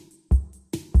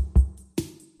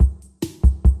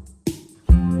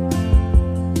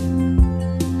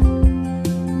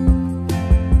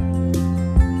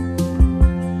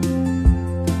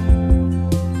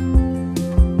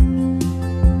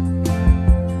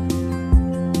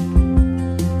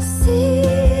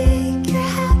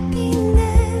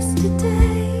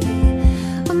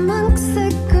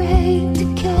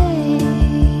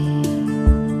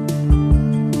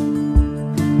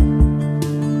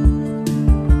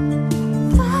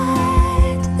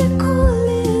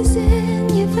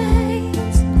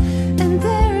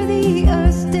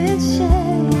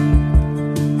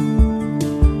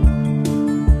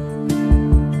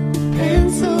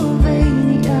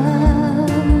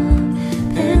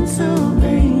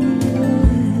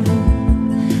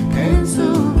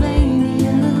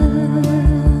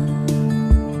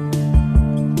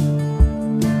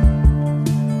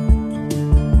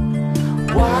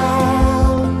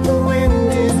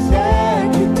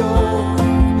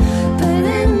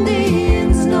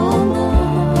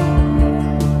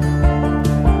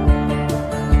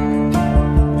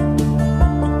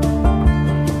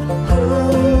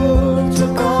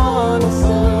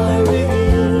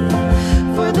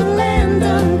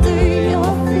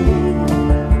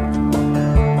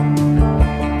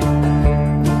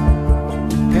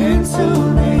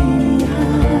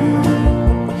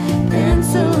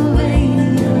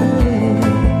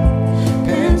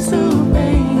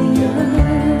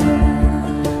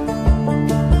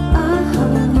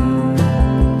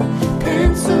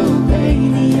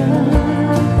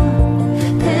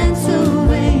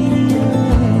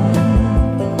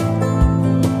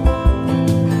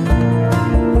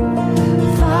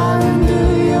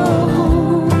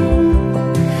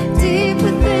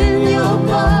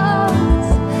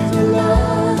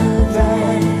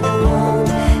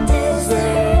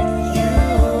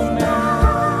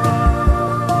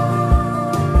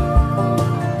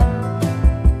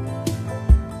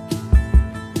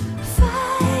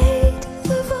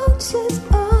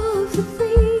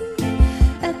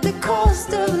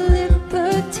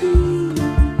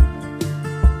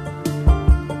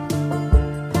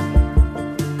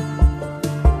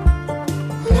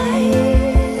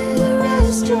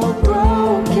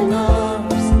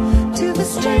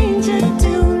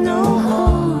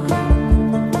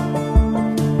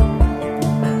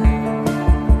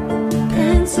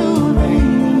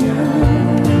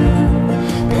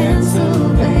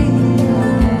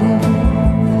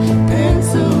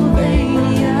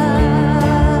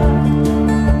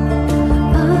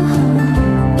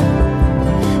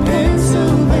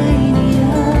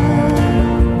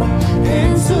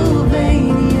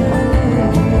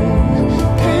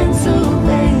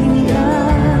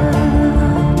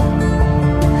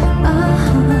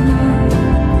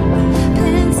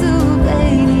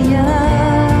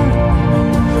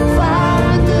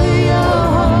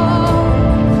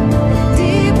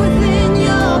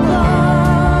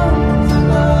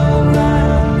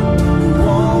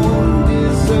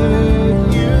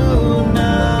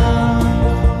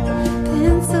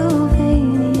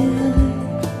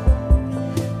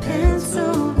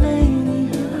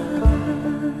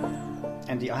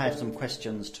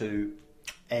 Questions to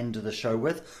end the show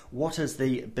with. What is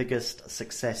the biggest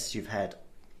success you've had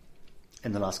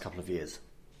in the last couple of years?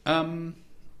 I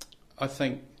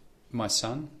think my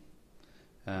son.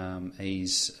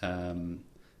 He's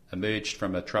emerged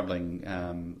from a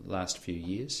troubling last few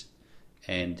years.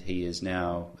 and he is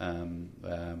now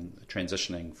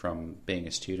transitioning from being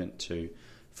a student to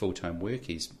full-time work.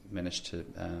 He's managed to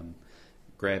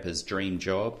grab his dream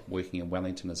job working in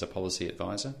Wellington as a policy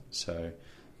advisor. So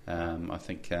I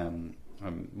think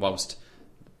whilst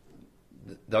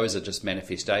those are just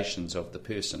manifestations of the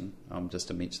person, I'm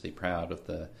just immensely proud of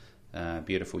the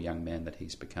beautiful young man that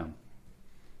he's become.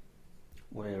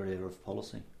 What area of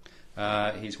policy?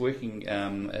 He's working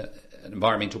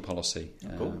environmental policy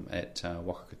Cool. at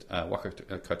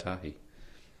Wakakotahi.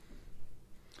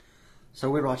 So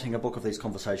we're writing a book of these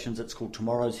conversations. It's called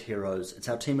Tomorrow's Heroes. It's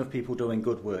our team of people doing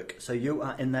good work. So you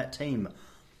are in that team.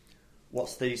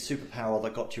 What's the superpower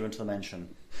that got you into the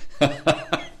mansion?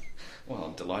 Well,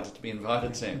 I'm delighted to be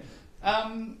invited, Sam.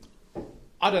 I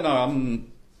don't know.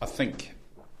 I think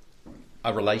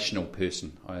a relational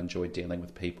person. I enjoy dealing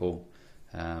with people.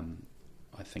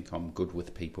 I think I'm good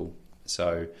with people.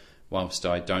 So whilst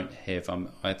I don't have...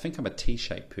 I think I'm a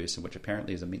T-shaped person, which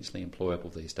apparently is immensely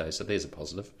employable these days. So there's a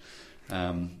positive.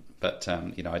 But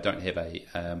I don't have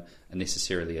a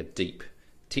necessarily a deep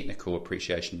technical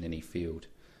appreciation in any field.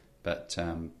 But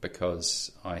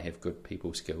because I have good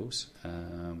people skills,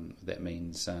 that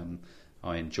means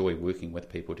I enjoy working with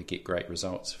people to get great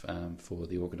results for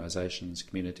the organisations,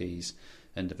 communities,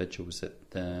 individuals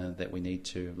that we need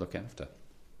to look after.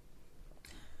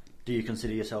 Do you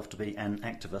consider yourself to be an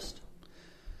activist?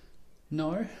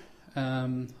 No.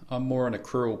 I'm more an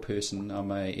accrual person.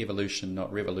 I'm a evolution,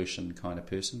 not revolution kind of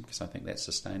person, because I think that's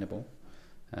sustainable.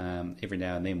 Every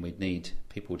now and then we'd need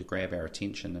people to grab our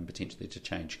attention and potentially to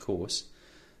change course.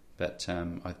 But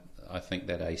I think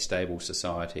that a stable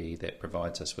society that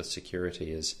provides us with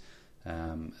security is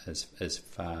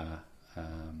far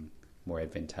more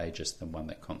advantageous than one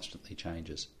that constantly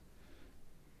changes.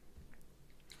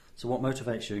 So what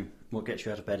motivates you? What gets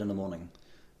you out of bed in the morning?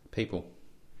 People.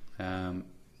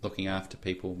 Looking after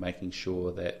people, making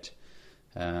sure that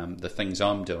the things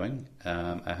I'm doing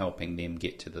are helping them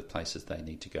get to the places they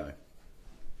need to go.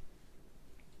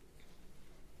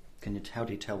 How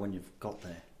do you tell when you've got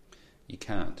there? You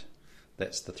can't.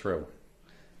 That's the thrill.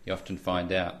 You often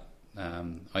find out.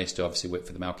 I used to obviously work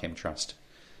for the Malcolm Trust,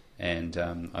 and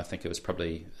I think it was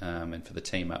probably, and for the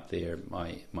team up there,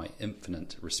 my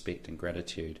infinite respect and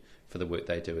gratitude for the work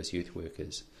they do as youth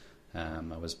workers.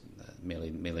 I was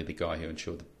merely the guy who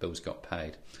ensured the bills got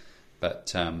paid.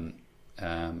 But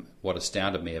what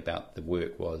astounded me about the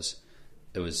work was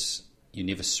you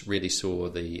never really saw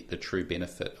the true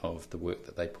benefit of the work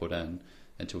that they put in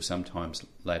until sometimes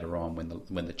later on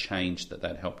when the change that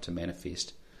they'd helped to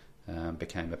manifest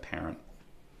became apparent.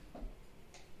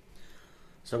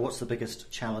 So what's the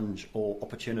biggest challenge or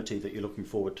opportunity that you're looking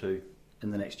forward to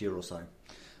in the next year or so?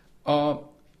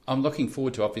 I'm looking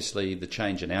forward to obviously the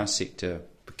change in our sector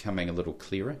becoming a little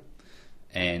clearer,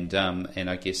 and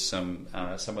I guess some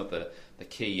of the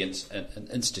key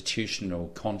institutional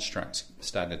constructs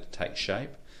starting to take shape.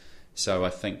 So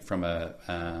I think from a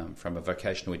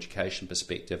vocational education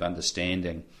perspective,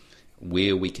 understanding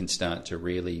where we can start to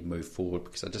really move forward,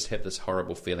 because I just have this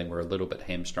horrible feeling we're a little bit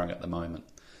hamstrung at the moment.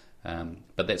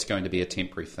 But that's going to be a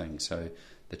temporary thing. So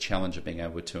the challenge of being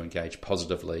able to engage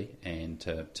positively and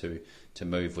to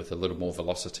move with a little more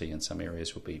velocity in some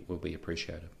areas will be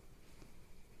appreciated.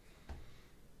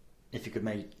 If you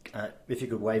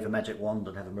could wave a magic wand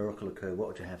and have a miracle occur, what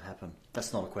would you have happen?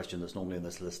 That's not a question that's normally on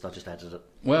this list. I just added it.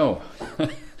 Well,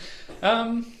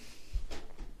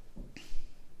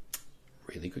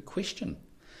 really good question.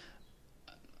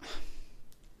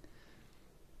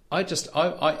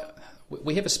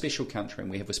 We have a special country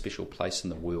and we have a special place in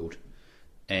the world.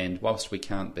 And whilst we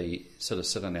can't sort of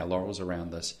sit on our laurels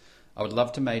around this, I would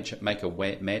love to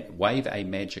wave a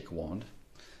magic wand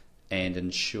and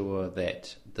ensure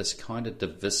that this kind of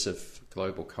divisive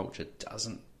global culture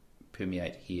doesn't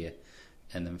permeate here.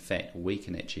 And in fact, we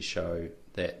can actually show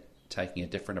that taking a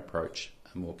different approach,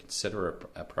 a more considerate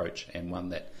approach, and one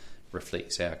that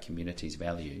reflects our community's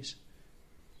values,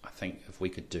 I think if we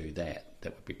could do that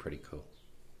would be pretty cool.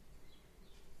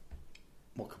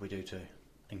 What could we do to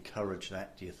encourage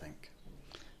that, do you think?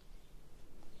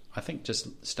 I think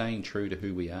just staying true to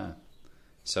who we are.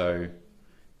 So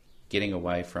getting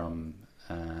away from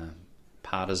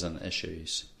partisan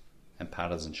issues and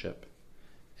partisanship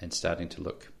and starting to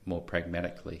look more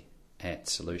pragmatically at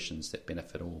solutions that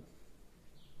benefit all.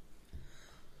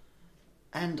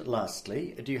 And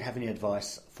lastly, do you have any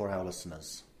advice for our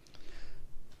listeners?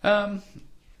 I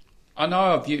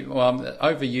know I'm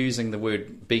overusing the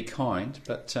word "be kind,"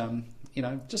 but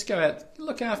just go out,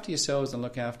 look after yourselves, and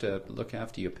look after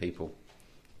your people.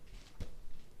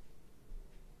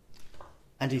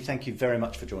 Andy, thank you very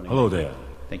much for joining me. Hello there.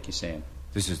 Thank you, Sam.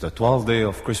 This is the 12th day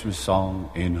of Christmas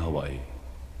song in Hawaii.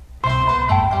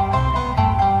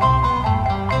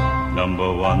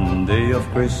 Number 1 day of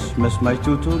Christmas, my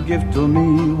tutu give to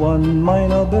me 1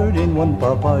 minor bird in 1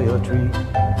 papaya tree.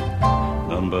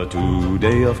 Number 2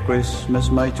 day of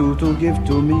Christmas, my tutu give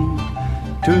to me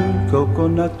 2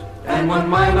 coconut and 1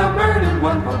 minor bird in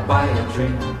 1 papaya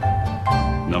tree.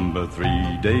 Number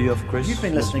 3 day of Christmas, you've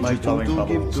been listening my to Blowing tutu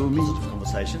Bubbles, give to me positive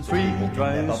conversations with 3 people in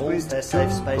dry their bubbles, their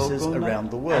safe spaces coconut around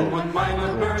the world.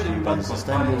 Brought to you by the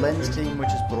Sustainable Lens team, which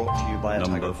is brought to you by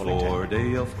Otago Number 4 Polytechnic.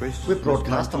 day of Christmas, We're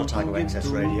broadcast on my Otago tutu Access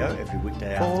give to me Radio every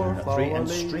weekday afternoon at 3 and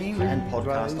stream and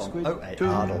podcast on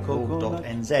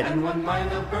oar.org.nz.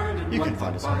 You can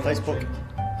find us on Facebook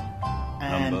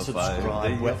and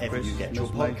subscribe wherever you get your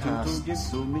podcasts.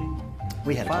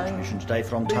 We had a contribution today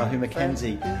from Tahu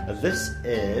Mackenzie. This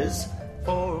is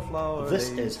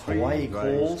Hawaii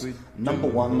Calls, number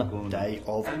 1 day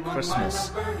of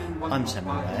Christmas. I'm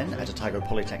Samuel Mann at Otago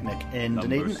Polytechnic in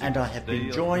Dunedin, and I have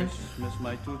been joined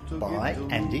by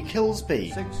Andy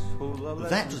Kilsby.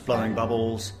 That was Blowing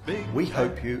Bubbles. We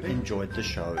hope you enjoyed the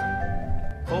show.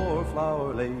 4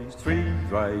 flower lace, 3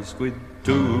 dry squid,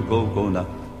 2 coconut,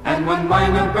 and 1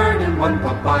 minor bird in 1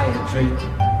 papaya tree.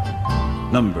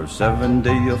 Number 7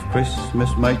 day of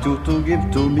Christmas, my tutu give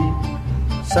to me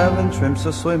 7 shrimps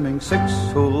a swimming,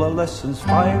 6 hula lessons,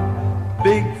 5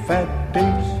 big fat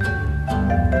pigs,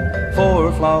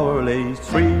 4 flower lace,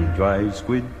 3 dry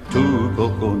squid, 2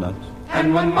 coconut,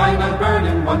 and 1 minor bird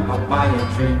in 1 papaya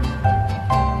tree.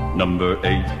 Number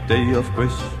 8 day of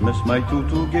Christmas, my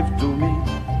tutu give to me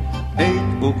 8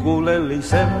 ukulele,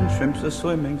 7 shrimps a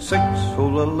swimming, 6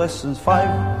 hula lessons,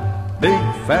 5 big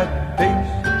fat pigs,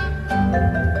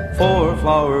 4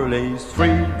 flower lace,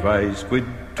 3 dry squid,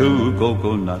 2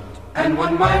 coconut, and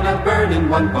 1 minor bird in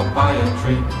 1 papaya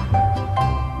tree.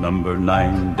 Number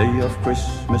 9 day of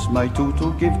Christmas, my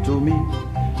tutu give to me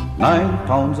 9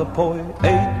 pounds of poi,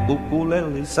 8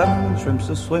 ukulele, 7 shrimps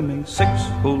a swimming, 6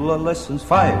 hula lessons,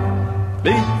 5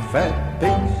 big fat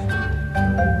pigs,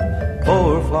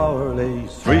 4 flower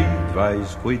lace, 3 dry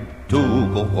squid, 2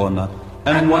 coconut,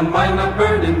 and 1 minor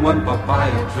bird in 1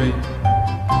 papaya tree.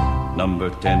 Number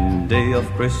 10 day of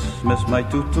Christmas, my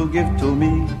tutu give to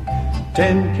me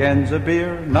 10 cans of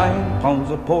beer, 9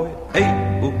 pounds of poi,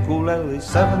 8 ukulele,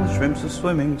 7 shrimps a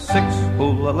swimming, 6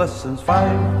 hula lessons,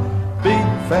 5 big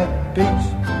fat pigs,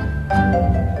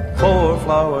 4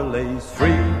 flower lace,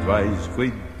 3 dry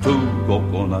squid, 2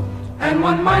 coconut, and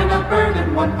 1 minor bird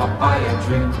in 1 papaya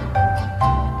tree.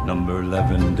 Number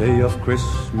 11 day of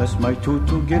Christmas, my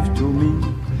tutu give to me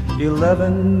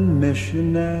 11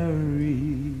 missionaries.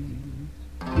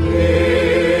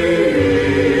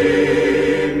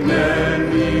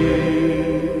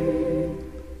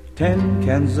 10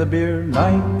 cans of beer,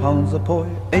 9 pounds of poi,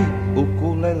 8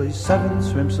 ukuleles, 7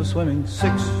 shrimps a swimming,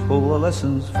 6 hula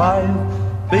lessons, 5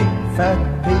 big fat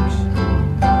pigs,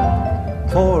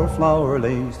 4 flower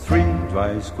lace, 3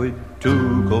 dry squid,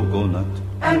 2 coconut,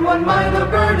 and 1 minor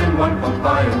bird in 1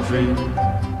 papaya tree.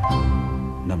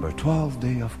 Number 12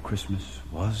 day of Christmas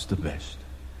was the best,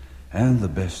 and the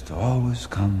best always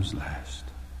comes last.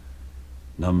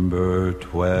 Number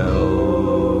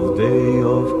 12 day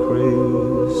of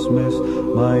Christmas,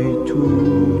 my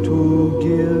tutu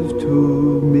give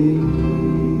to me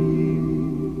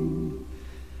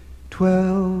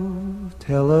 12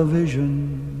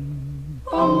 television,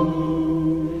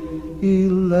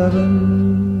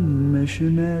 11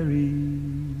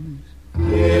 missionaries,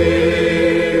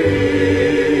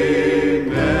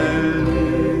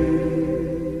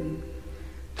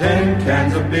 10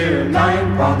 cans of beer,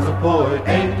 9 pounds of poi,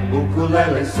 8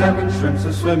 ukuleles, 7 shrimps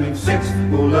a swimming, 6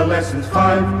 hula lessons,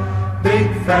 5 big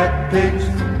fat pigs,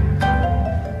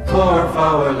 4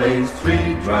 flower lace,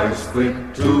 3 dry squid,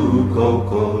 2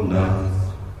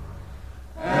 coconuts,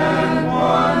 and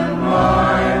 1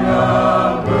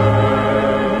 minor bird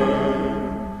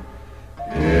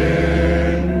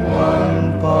in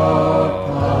 1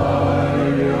 papaya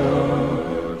tree.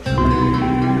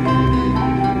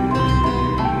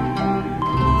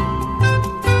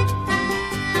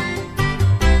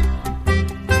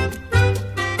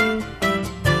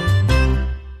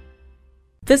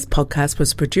 This podcast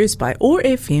was produced by OAR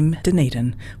FM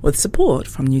Dunedin with support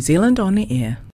from New Zealand On the Air.